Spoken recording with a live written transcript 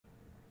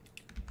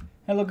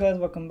Hello guys,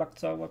 welcome back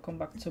to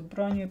a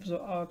brand new episode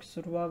of ARK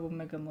Survival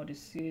Mega Mod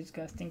series.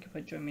 Guys, thank you for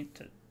joining me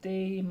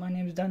today. My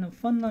name is Dino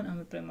Funland and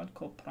we play a mod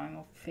called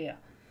Primal Fear.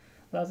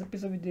 Last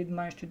episode we did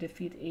manage to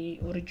defeat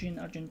a Origin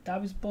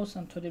Argentavis boss,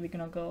 and today we're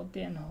gonna go out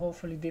there and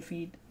hopefully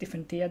defeat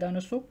different tier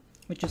dinosaur,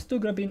 which is still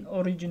gonna be an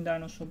Origin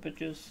dinosaur, but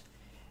just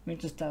we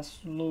need to start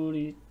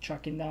slowly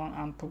tracking down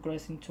and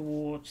progressing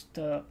towards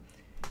the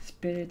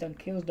spirit and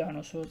kills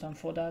dinosaurs. And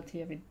for that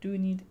here we do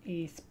need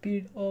a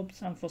spirit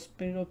orbs, and for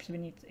spirit orbs we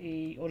need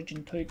a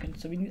origin token,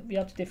 so we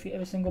have to defeat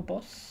every single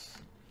boss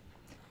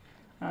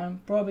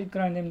and probably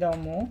grind them down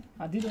more.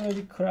 I did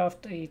already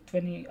craft a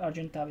 20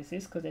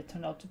 Argentavises because they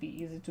turned out to be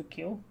easy to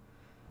kill,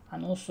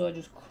 and also I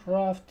just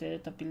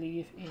crafted, I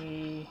believe,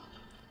 a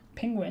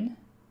penguin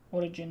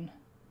origin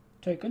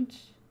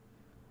tokens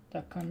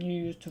that can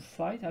use to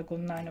fight. I got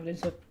 9 of them,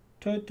 so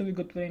total we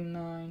got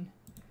 29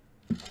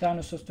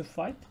 dinosaurs to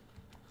fight.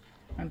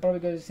 And probably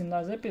guys, in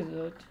last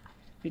episode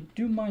we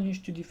do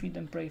manage to defeat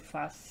them pretty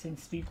fast,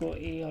 since we got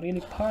a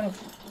really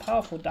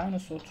powerful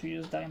dinosaur to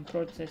use that in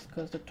process,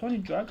 because the Tony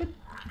Dragon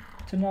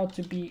turned out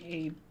to be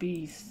a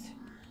beast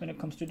when it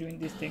comes to doing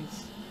these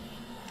things,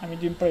 and we're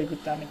doing pretty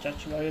good damage,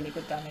 actually really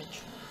good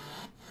damage.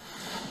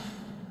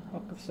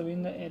 Okay, so we're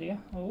in the area.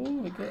 Oh,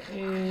 we got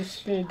a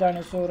spirit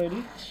dinosaur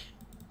already.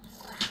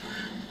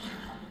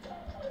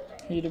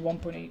 He did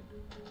 1.8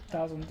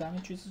 thousand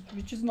damage,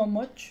 which is not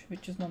much,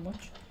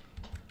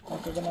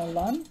 Okay, we're gonna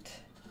land.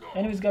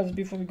 Anyways guys,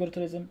 before we go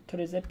to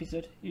today's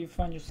episode, if you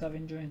find yourself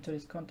enjoying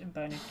today's content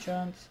by any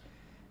chance,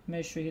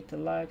 make sure you hit the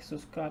like,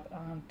 subscribe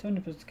and turn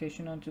the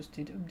notification on to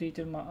stay updated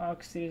with my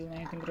ARK series and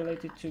anything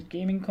related to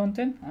gaming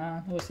content,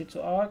 and also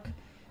to ARK.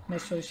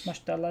 Make sure you smash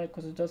that like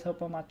because it does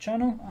help on my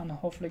channel, and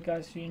hopefully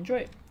guys you enjoy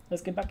it.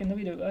 Let's get back in the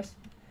video guys.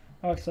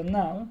 Alright, so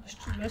now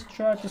let's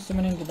try to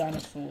summon in the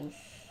dinosaurs.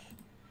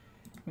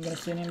 I'm gonna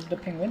summon in the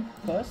penguin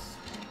first.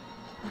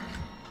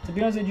 To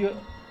be honest with you,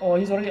 oh,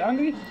 he's already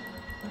angry?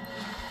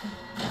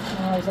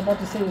 I was about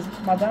to say,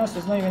 my dinosaur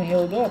is not even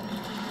healed up.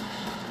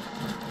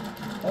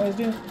 Oh, he's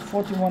doing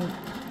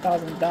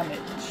 41,000 damage.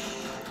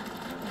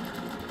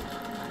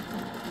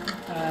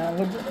 And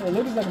it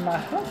looks like my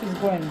health is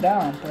going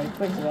down pretty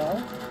quick as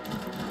well.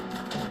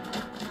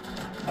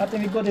 I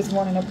think we got this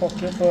one in a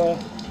pocket, but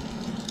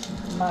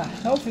my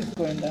health is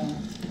going down.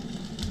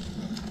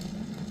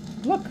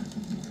 Look!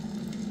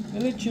 We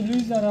literally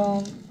lose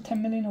around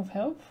 10 million of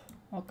health.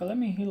 Okay, let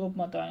me heal up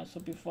my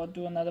dinosaur before I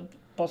do another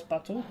boss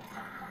battle.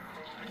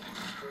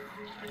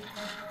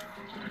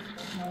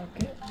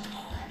 Okay.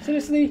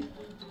 Seriously?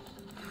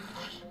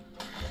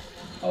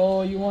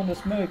 Oh, you want the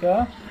smoke,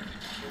 huh?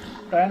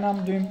 Right now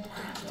I'm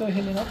still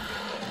healing up.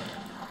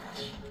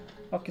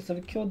 Okay, so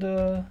we killed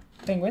the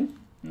penguin.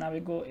 Now we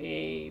got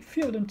a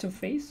few of them to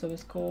face, so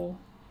let's go.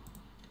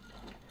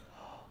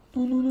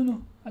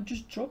 No. I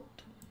just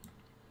dropped.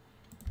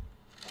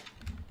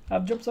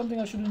 I've dropped something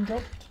I shouldn't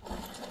drop.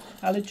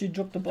 I literally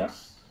dropped the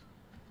boss.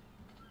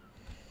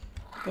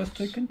 Boss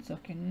tokens.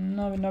 Okay,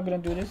 no, we're not gonna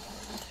do this.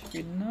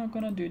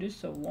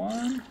 So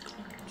 1,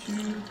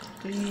 2,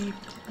 3,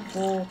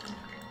 4,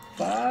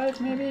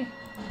 5 maybe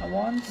at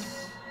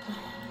once.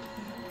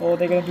 Oh,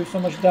 they're gonna do so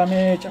much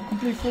damage. I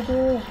completely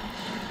forgot.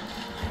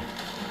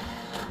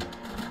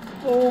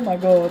 Oh my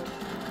god.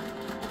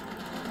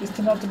 This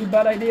turned out to be a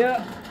bad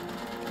idea.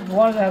 The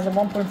one that has a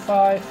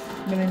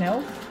 1.5 million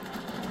health.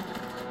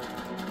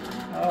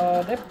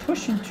 They're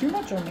pushing too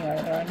much on me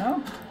right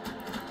now.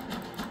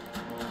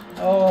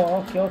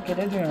 Oh, okay,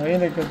 they're doing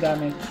really good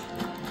damage.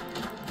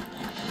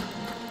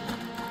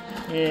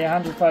 Yeah,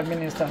 105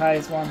 million is the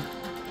highest one.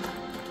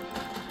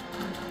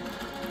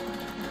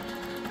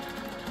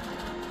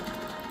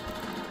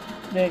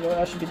 There you go,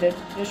 that should be dead.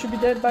 They should be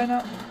dead by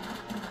now.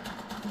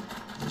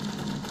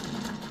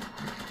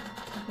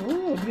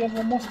 Ooh, do we have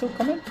one more still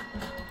coming?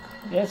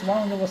 Yes,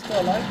 one of them was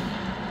still alive.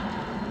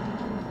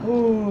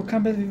 Oh,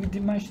 can't believe we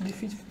managed to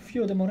defeat a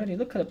few of them already.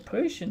 Look at the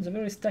potions, they're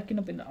very stacking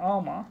up in the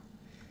armor,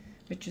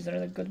 which is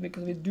really good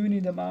because we do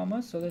need them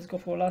armor. So let's go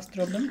for last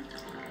 3 of them.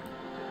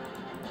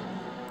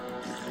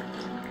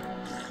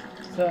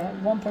 So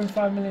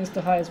 1.5 million is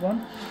the highest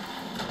one.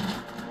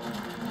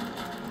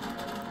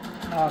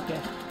 Okay.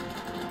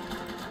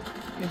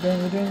 We're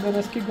doing good.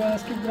 Let's keep going.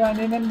 Let's keep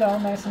grinding them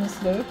down nice and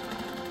slow.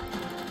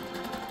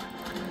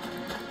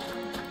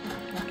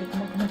 Okay,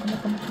 come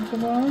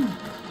on.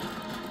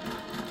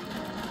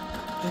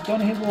 Just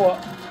don't hit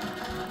what?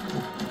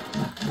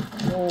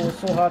 Oh,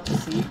 so hard to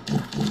see.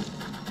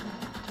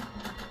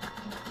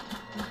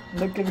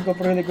 Look, we got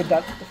really good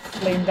that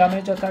flame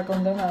damage attack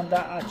on them, and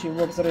that actually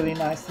works really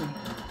nicely.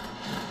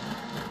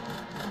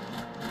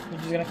 We're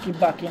just gonna keep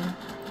backing.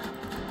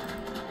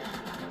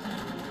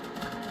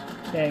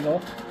 There you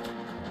go.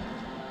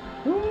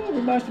 Ooh,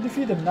 we managed to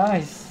defeat them.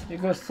 Nice. We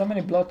got so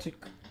many blood to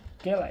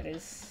get like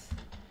this.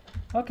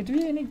 Okay, do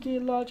we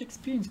get large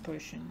experience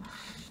potions?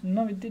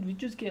 No, we did. We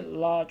just get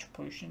large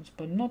potions,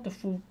 but not the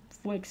full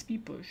XP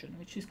potion,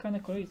 which is kind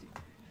of crazy.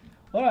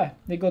 Alright,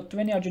 they got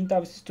 20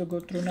 Argentavises to go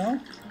through now.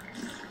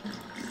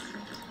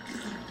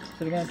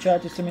 So we're gonna try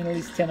to summon at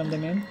least 10 of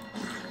them in.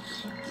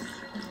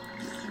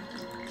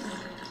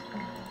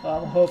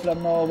 Hopefully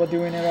I'm not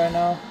overdoing it right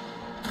now.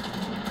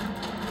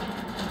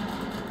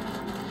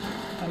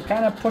 I'm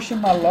kind of pushing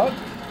my luck.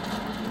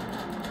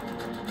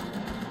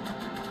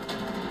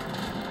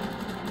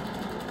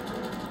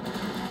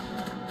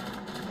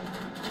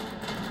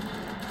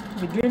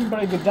 We're doing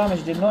very good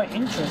damage, they're not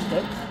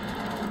interested.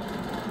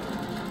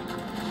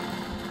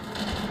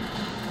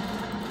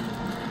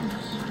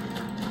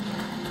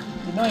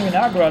 They're not even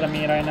aggro at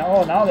me right now.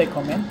 Oh, now they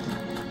come in.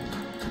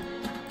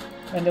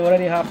 When they're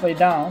already halfway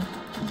down.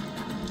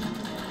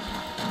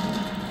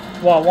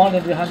 Wow,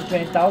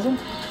 120,000?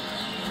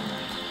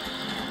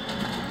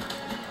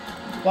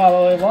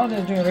 Wow, one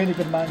is doing really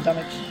good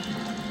damage.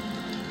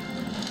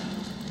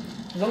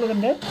 Is all of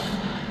them dead?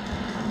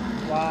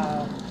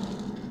 Wow.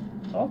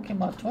 Okay,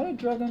 my toy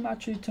dragon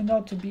actually turned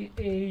out to be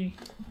a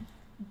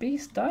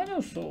beast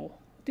dinosaur.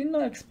 Did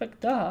not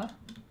expect that.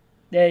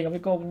 There you go, we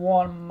got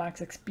 1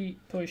 max XP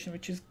potion,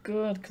 which is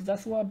good, because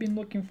that's what I've been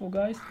looking for,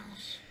 guys.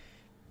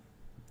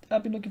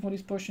 I've been looking for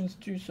these potions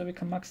too, so we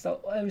can max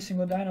out every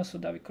single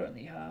dinosaur that we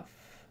currently have.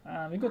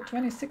 And we got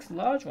 26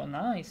 large one,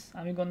 nice.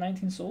 And we got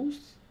 19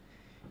 souls.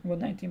 We got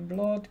 19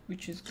 blood,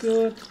 which is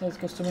good. Let's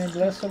go so many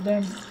less of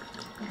them.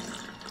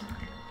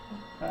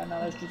 Now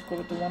let's just go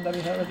with the one that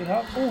we already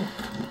have.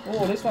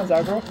 Oh, this one's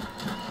aggro.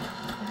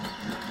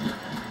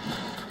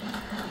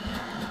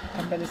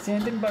 Can't barely see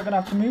anything, but I'm gonna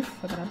have to move.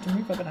 I'm gonna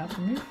have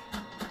to move.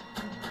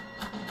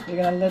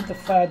 We're gonna let the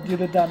fire do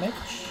the damage.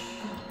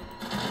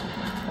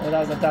 Oh, that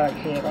was a dark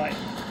hit, right?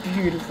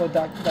 Beautiful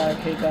dark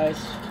hit, guys.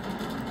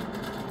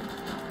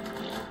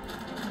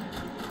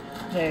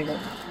 There you go.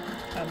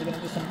 And we're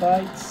gonna do some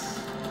bites.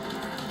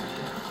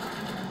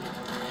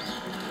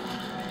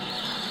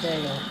 There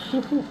you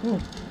go.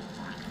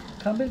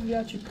 Can't believe we're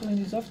actually pulling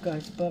these off,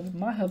 guys, but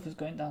my health is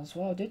going down as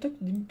well. They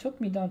took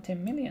me down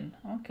 10 million.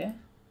 Okay.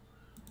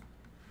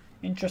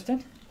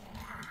 Interesting.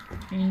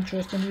 We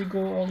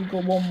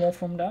go one more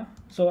from that.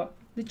 So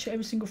literally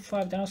every single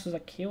 5 dinosaurs I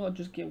kill, I'll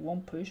just get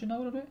 1 potion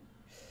out of it.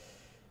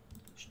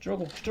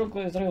 Struggle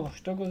is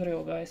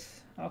real,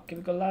 guys. Okay,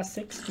 we got last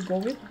 6 to go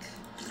with.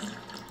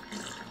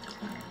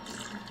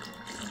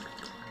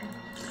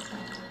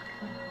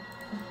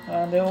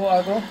 And they all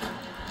aggro.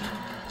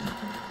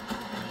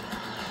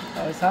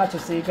 Oh, it's hard to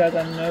see, guys,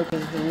 I know,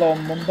 because the low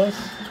numbers.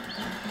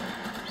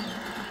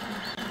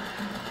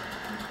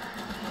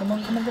 Come on.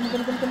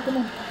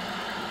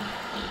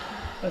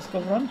 Let's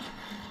go run.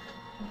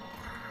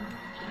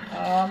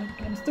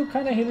 I'm still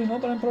kind of healing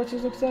up on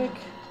approaches, looks like.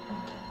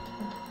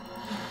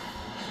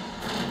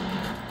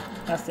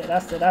 That's it.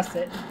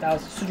 That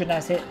was such a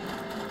nice hit.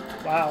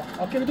 Wow.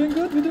 Okay, we're doing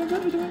good.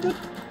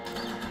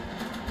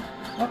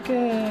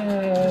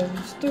 Okay,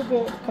 we still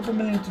got a couple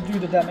million to do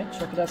the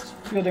damage. Okay, that's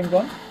few of them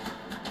gone.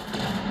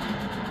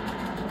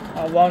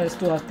 One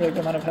still has pretty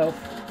good amount of health.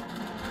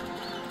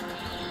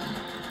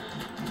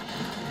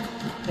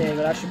 There you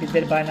go, that should be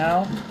dead by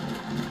now.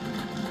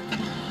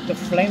 The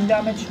flame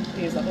damage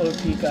is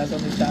OP, guys,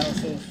 on these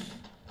dinosaurs.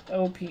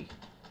 OP.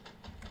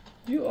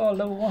 You are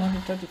level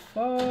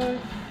 135.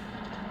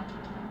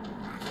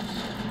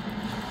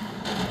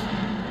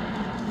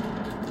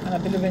 And I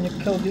believe when you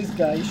kill this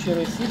guy, you should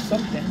receive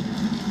something.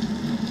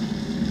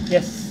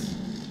 Yes.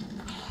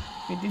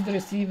 We did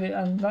receive it,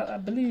 and I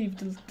believe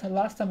the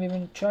last time we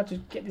even tried to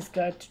get this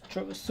guy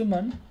to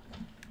summon,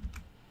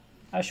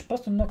 I was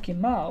supposed to knock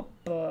him out,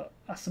 but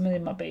I summoned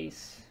in my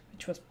base,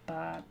 which was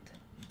bad.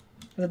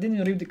 Because I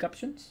didn't read the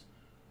captions.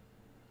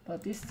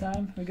 But this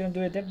time, we're gonna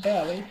do it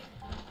that way.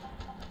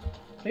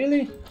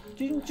 Really?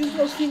 Did you just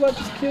not see what I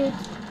just killed?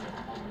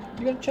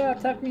 You're gonna try to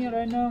attack me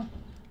right now?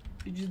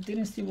 You just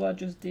didn't see what I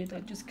just did.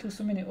 I just killed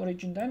so many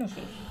origin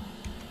dinosaurs.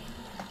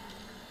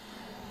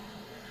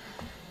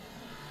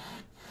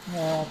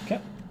 Okay,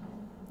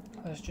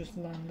 let's just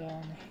land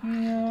down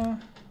here.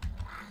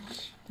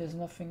 There's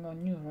nothing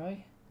on you,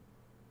 right?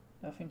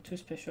 Nothing too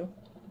special.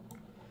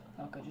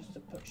 Okay, just the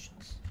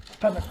potions.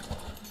 Perfect.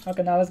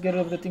 Okay, now let's get rid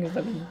of the things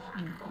that we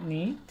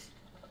need.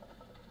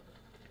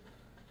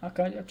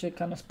 Okay, actually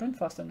kind of sprint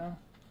faster now.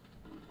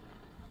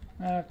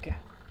 Okay.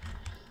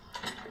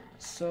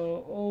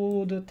 So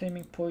all the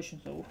taming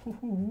potions. Oh,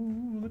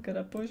 look at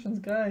the potions,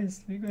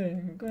 guys. We're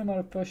going good amount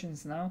of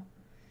potions now.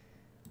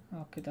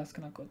 Okay, that's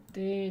gonna go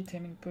there.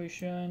 Taming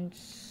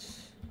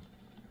potions.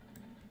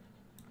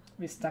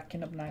 We're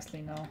stacking up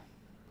nicely now.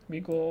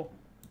 We go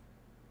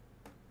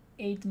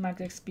 8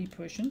 max XP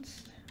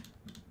potions.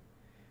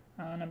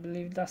 And I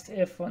believe that's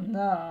it for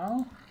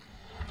now.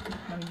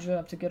 I'm just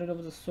have to get rid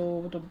of the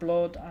soul, the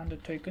blood, and the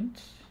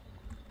tokens.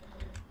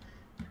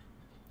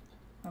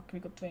 Okay, we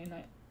got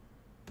 29.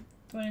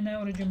 29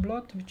 origin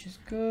blood, which is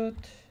good.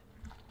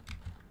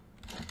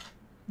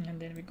 And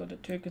then we got the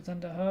tokens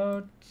and the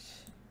hearts.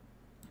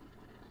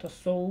 The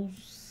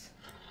souls,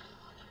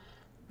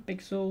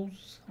 big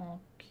souls.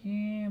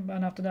 Okay,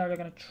 and after that we're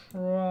gonna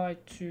try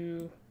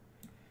to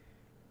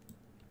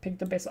pick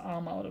the best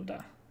armor out of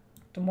that.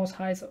 The most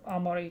highest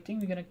armor rating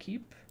we're gonna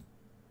keep.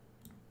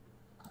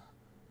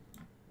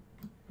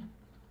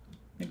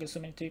 We got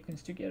so many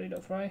tokens to get rid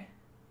of, right?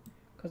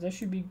 Because there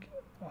should be.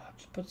 Oh, I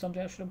just put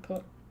something I should have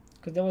put.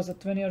 because there was a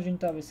 20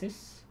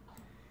 Argentavis.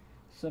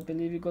 So I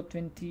believe we got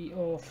 20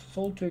 of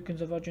soul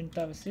tokens of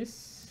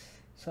Argentavis.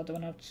 So I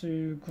don't have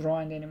to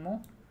grind anymore.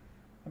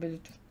 I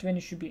believe 20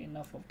 should be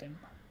enough of them.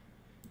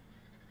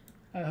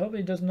 I hope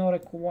it does not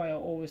require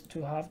always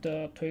to have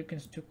the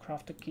tokens to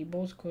craft the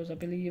keyboards, because I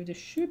believe there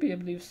should be, I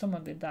believe some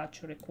of the that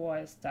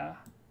requires that,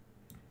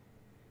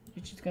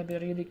 which is gonna be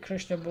really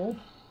questionable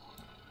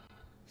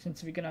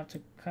since we're gonna have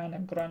to kind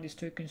of grind these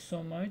tokens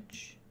so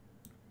much.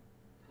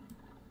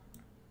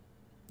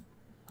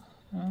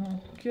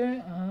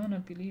 Okay, and I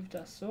believe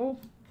that's all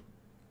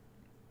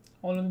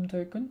of them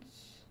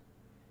tokens.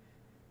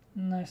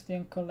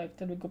 Nicely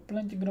collected. We got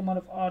plenty good amount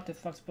of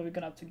artifacts, but we're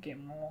gonna have to get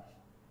more.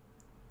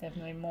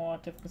 Definitely more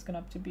artifacts gonna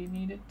have to be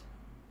needed.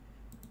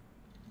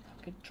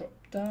 Okay, drop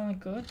that,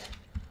 good.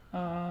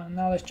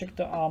 Now let's check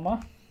the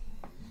armor.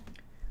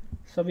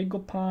 So we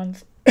got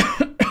pants.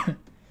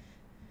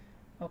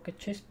 Okay,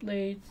 chest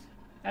plates.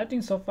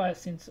 Everything so far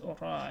seems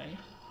alright.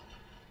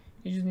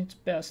 You just need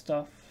spare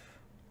stuff.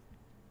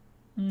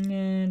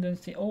 And don't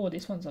see. Oh,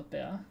 this one's up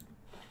there.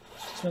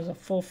 This one's a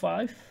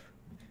 4-5. Do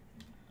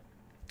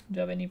you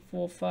have any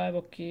 4-5?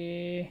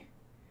 Okay.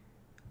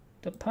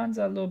 The pants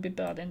are a little bit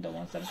better than the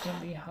ones that we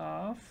currently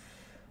have.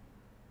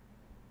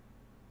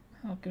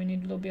 Okay, we need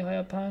a little bit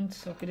higher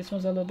pants. Okay, this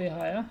one's a little bit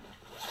higher.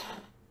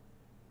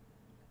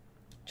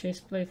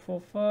 Chest plate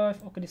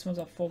 4-5. Okay, this one's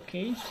a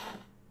 4K.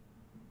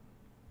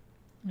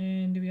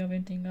 And do we have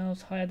anything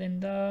else higher than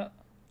that?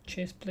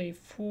 Chest plate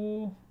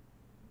 4.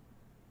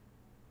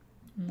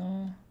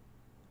 No,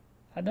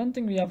 I don't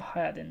think we have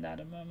higher than that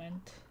at the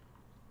moment.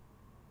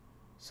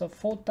 So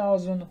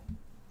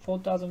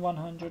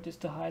 4,100 is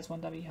the highest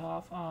one that we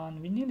have, and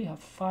we nearly have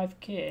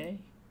 5K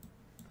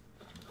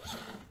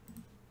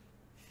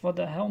for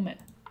the helmet,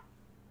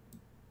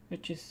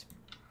 which is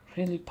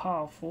really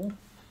powerful.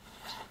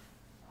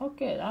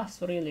 Okay,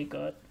 that's really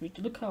good.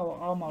 Look how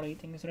our armor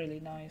rating is really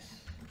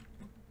nice,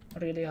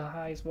 really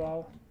high as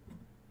well,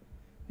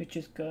 which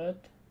is good.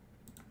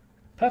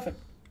 Perfect.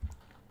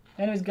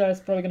 Anyways guys,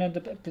 probably gonna end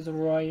the episode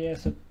right here,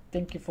 so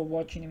thank you for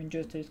watching. If you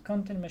enjoyed today's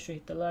content, make sure you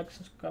hit the like,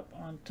 subscribe,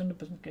 and turn the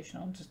notification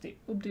on to stay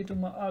updated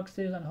on my ARK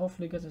series, and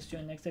hopefully guys will see you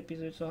in the next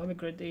episode. So have a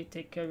great day,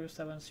 take care of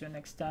yourself, and see you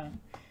next time.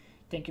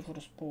 Thank you for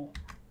the support.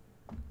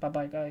 Bye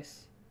bye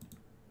guys.